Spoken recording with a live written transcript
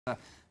The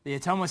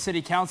Ottumwa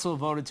City Council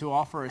voted to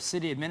offer a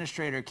city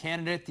administrator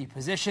candidate the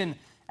position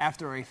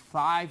after a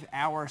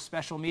 5-hour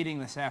special meeting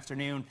this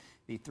afternoon.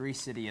 The 3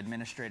 city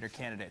administrator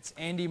candidates,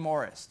 Andy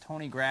Morris,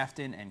 Tony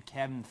Grafton, and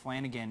Kevin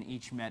Flanagan,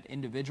 each met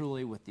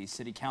individually with the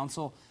City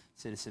Council,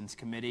 Citizens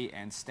Committee,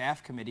 and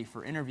Staff Committee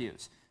for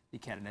interviews. The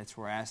candidates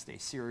were asked a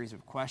series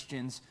of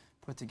questions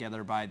put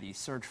together by the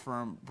search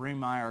firm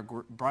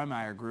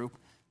Breymeyer Group.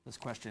 Those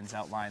questions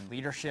outline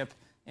leadership,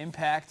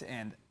 impact,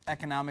 and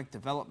economic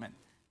development.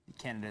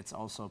 The candidates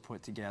also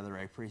put together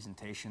a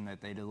presentation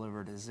that they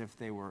delivered as if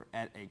they were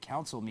at a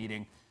council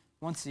meeting.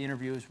 Once the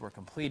interviews were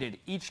completed,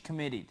 each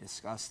committee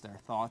discussed their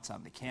thoughts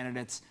on the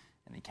candidates,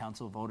 and the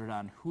council voted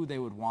on who they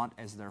would want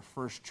as their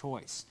first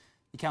choice.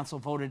 The council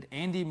voted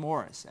Andy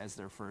Morris as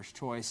their first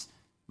choice.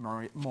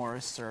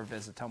 Morris served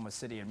as Ottumwa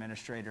City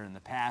Administrator in the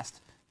past,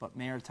 but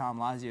Mayor Tom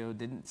Lazio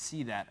didn't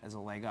see that as a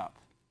leg up.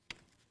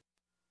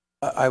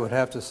 I would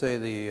have to say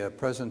the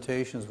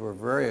presentations were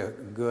very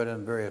good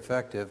and very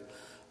effective.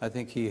 I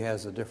think he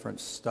has a different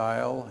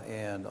style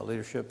and a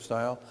leadership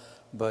style,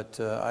 but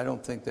I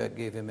don't think that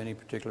gave him any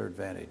particular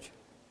advantage.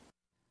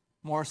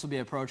 Morris will be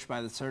approached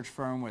by the search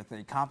firm with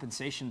a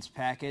compensations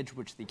package,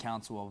 which the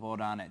council will vote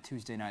on at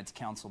Tuesday night's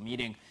council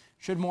meeting.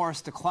 Should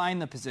Morris decline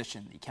the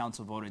position, the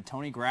council voted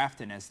Tony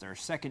Grafton as their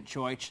second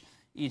choice.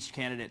 Each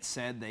candidate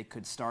said they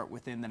could start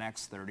within the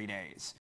next 30 days.